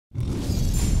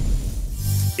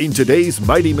In today's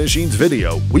Mighty Machines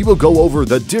video, we will go over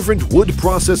the different wood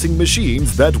processing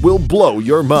machines that will blow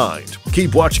your mind.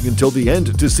 Keep watching until the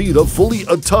end to see the fully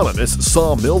autonomous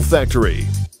sawmill factory.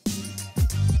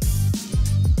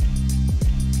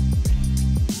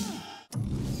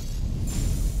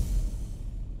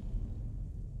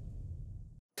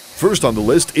 First on the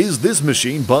list is this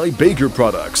machine by Baker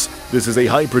Products. This is a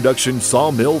high-production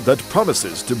sawmill that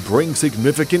promises to bring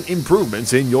significant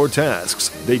improvements in your tasks.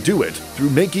 They do it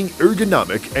through making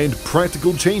ergonomic and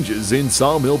practical changes in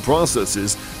sawmill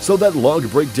processes so that log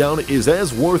breakdown is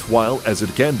as worthwhile as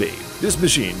it can be. This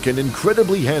machine can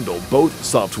incredibly handle both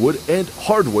softwood and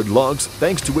hardwood logs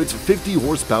thanks to its 50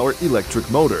 horsepower electric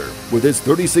motor. With its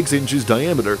 36 inches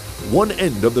diameter, one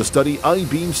end of the study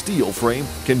I-beam steel frame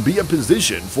can be a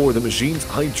position for the machine's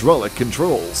hydraulic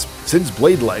controls. Since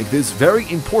blade length is very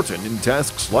important in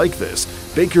tasks like this,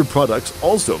 Baker Products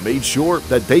also made sure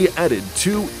that they added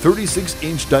two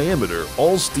 36-inch diameter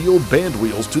all-steel band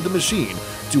wheels to the machine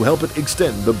to help it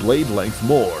extend the blade length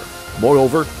more.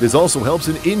 Moreover, this also helps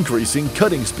in increasing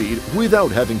cutting speed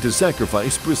without having to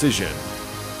sacrifice precision.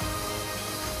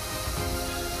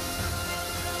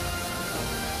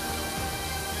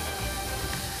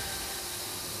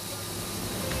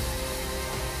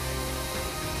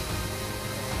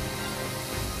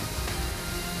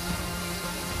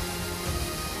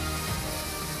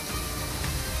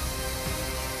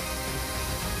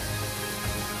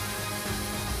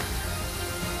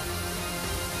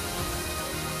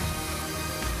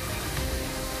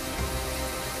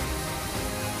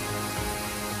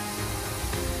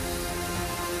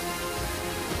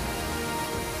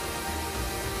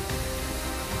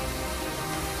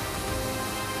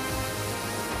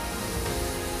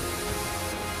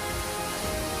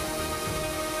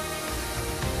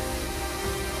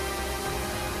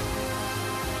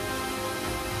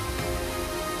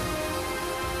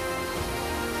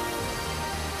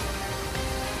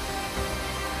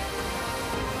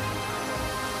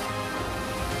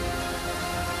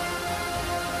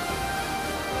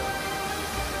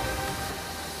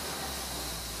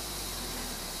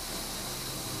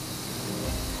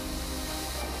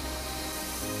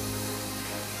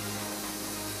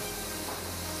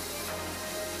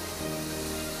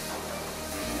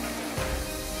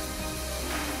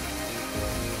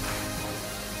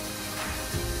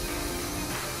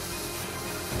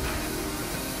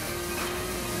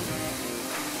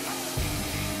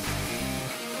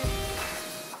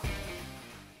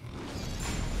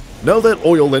 Now that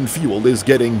oil and fuel is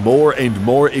getting more and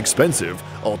more expensive,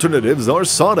 alternatives are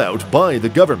sought out by the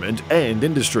government and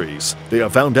industries. They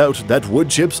have found out that wood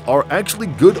chips are actually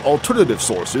good alternative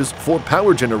sources for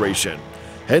power generation,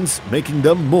 hence making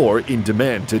them more in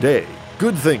demand today.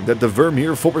 Good thing that the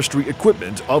VERMEER forestry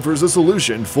equipment offers a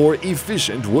solution for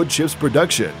efficient wood chips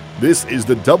production. This is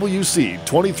the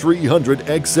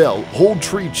WC2300XL Whole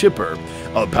Tree Chipper,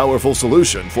 a powerful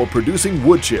solution for producing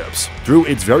wood chips. Through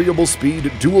its variable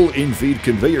speed, dual in-feed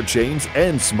conveyor chains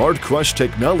and smart crush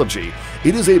technology,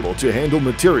 it is able to handle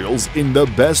materials in the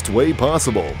best way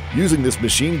possible. Using this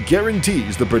machine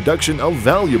guarantees the production of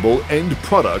valuable end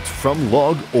product from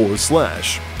log or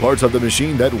slash. Parts of the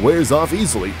machine that wears off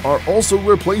easily are also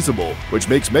replaceable, which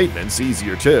makes maintenance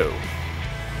easier too.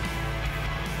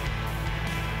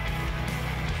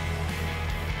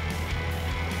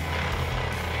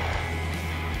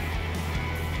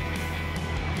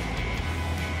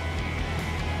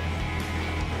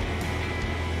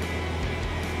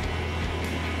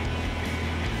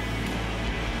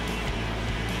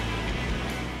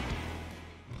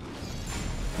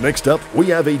 Next up, we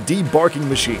have a debarking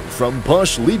machine from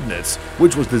POSCH Leibniz,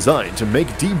 which was designed to make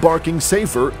debarking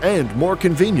safer and more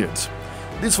convenient.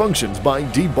 This functions by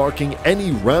debarking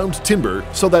any round timber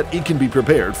so that it can be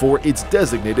prepared for its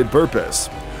designated purpose.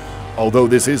 Although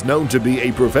this is known to be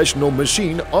a professional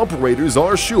machine, operators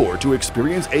are sure to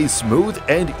experience a smooth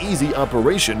and easy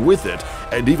operation with it,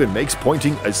 and even makes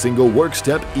pointing a single work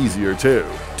step easier too.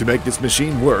 To make this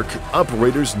machine work,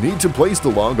 operators need to place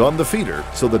the log on the feeder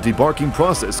so the debarking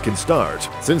process can start.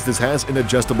 Since this has an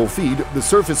adjustable feed, the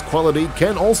surface quality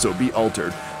can also be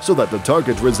altered so that the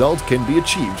target result can be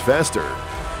achieved faster.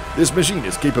 This machine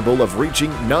is capable of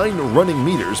reaching 9 running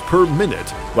meters per minute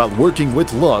while working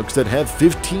with logs that have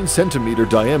 15 centimeter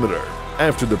diameter.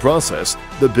 After the process,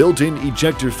 the built-in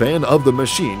ejector fan of the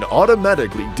machine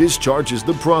automatically discharges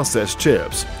the processed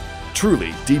chips.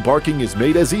 Truly, debarking is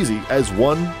made as easy as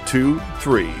 1, 2,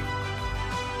 3.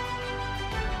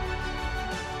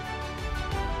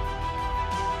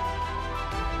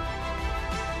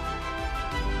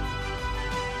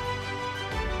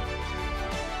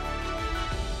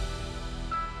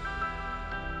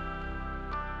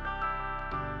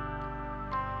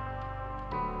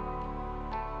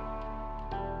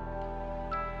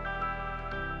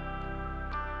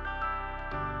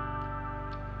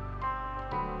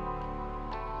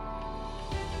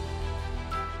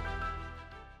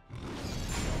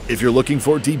 If you're looking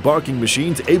for debarking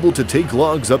machines able to take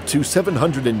logs up to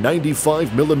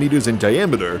 795 millimeters in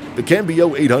diameter, the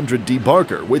CAMBIO 800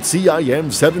 Debarker with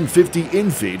CIM 750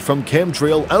 infeed from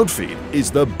Camtrail outfeed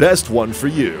is the best one for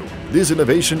you. This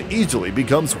innovation easily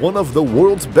becomes one of the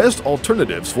world's best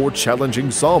alternatives for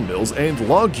challenging sawmills and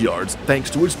log yards thanks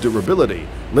to its durability,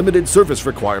 limited service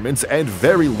requirements, and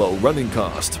very low running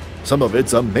cost. Some of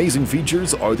its amazing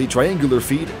features are the triangular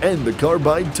feed and the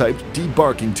carbide-typed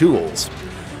debarking tools.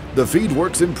 The feed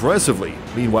works impressively,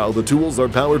 meanwhile the tools are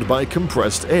powered by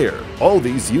compressed air. All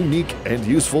these unique and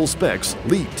useful specs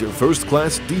lead to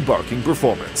first-class debarking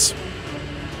performance.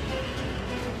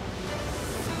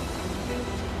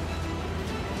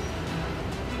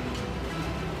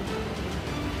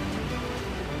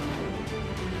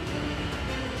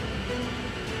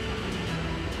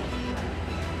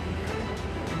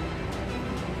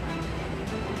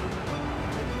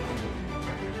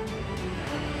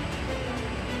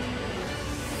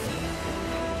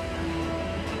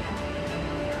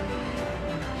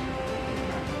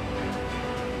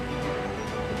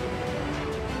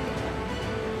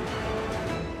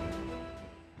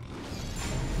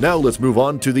 Now let's move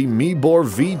on to the MEBOR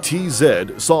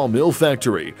VTZ Sawmill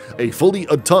Factory, a fully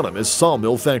autonomous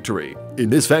sawmill factory.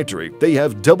 In this factory, they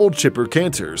have double chipper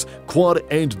canters, quad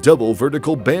and double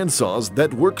vertical bandsaws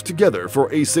that work together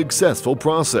for a successful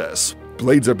process.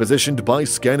 Blades are positioned by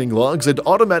scanning logs and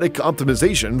automatic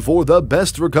optimization for the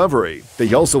best recovery.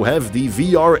 They also have the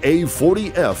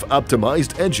VRA40F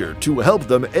optimized edger to help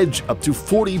them edge up to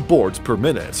 40 boards per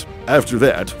minute. After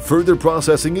that, further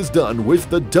processing is done with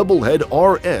the Doublehead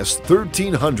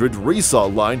RS1300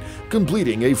 resaw line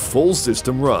completing a full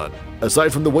system run.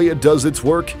 Aside from the way it does its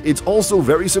work, it's also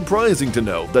very surprising to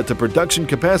know that the production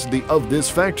capacity of this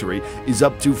factory is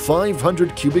up to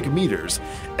 500 cubic meters,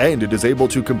 and it is able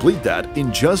to complete that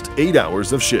in just 8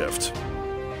 hours of shift.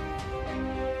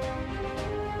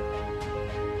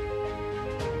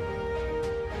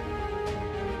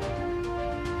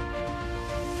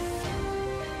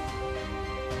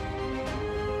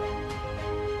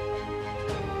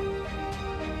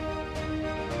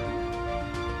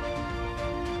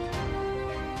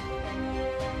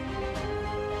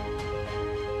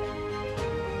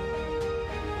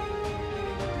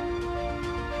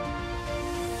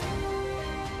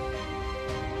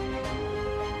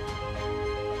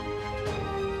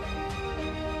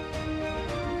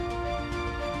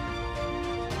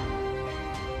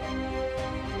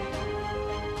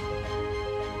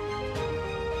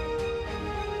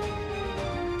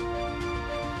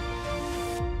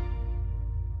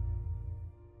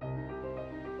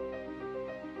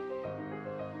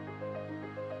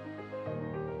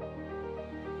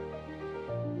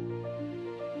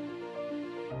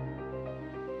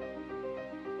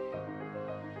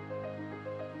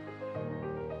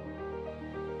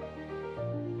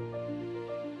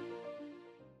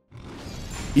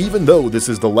 Even though this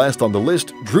is the last on the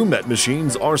list, DREWMET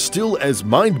machines are still as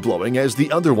mind-blowing as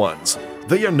the other ones.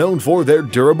 They are known for their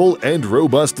durable and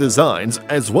robust designs,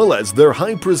 as well as their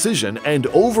high precision and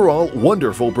overall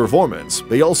wonderful performance.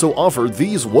 They also offer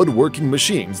these woodworking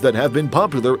machines that have been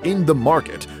popular in the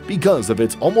market because of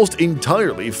its almost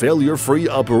entirely failure-free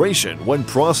operation when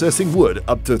processing wood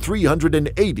up to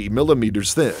 380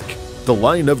 millimeters thick. The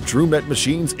line of DREWMET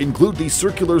machines include the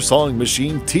circular sawing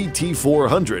machine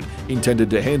TT400, intended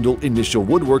to handle initial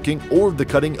woodworking or the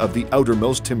cutting of the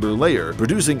outermost timber layer,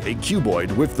 producing a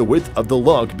cuboid with the width of the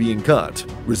log being cut.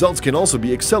 Results can also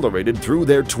be accelerated through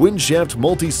their twin-shaft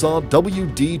multi-saw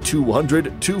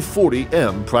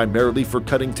WD200-240M, primarily for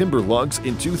cutting timber logs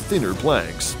into thinner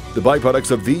planks. The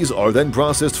byproducts of these are then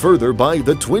processed further by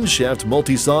the twin-shaft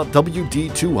multi-saw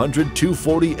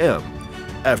WD200-240M.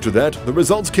 After that, the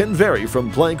results can vary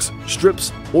from planks,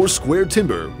 strips, or square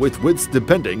timber, with widths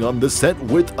depending on the set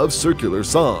width of circular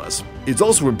saws. It's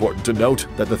also important to note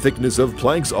that the thickness of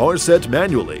planks are set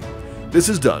manually. This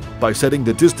is done by setting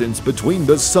the distance between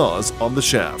the saws on the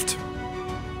shaft.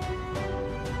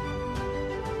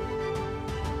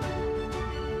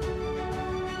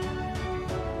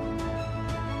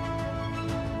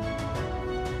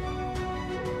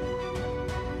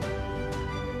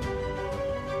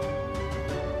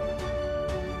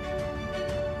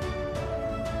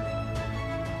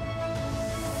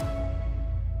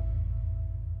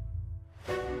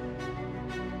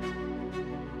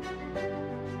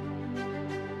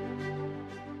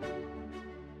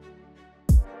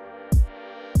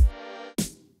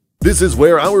 This is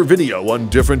where our video on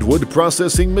different wood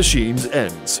processing machines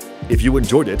ends. If you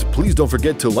enjoyed it, please don't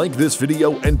forget to like this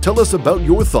video and tell us about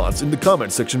your thoughts in the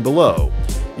comment section below.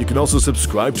 You can also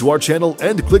subscribe to our channel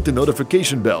and click the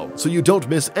notification bell so you don't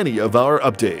miss any of our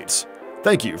updates.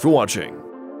 Thank you for watching.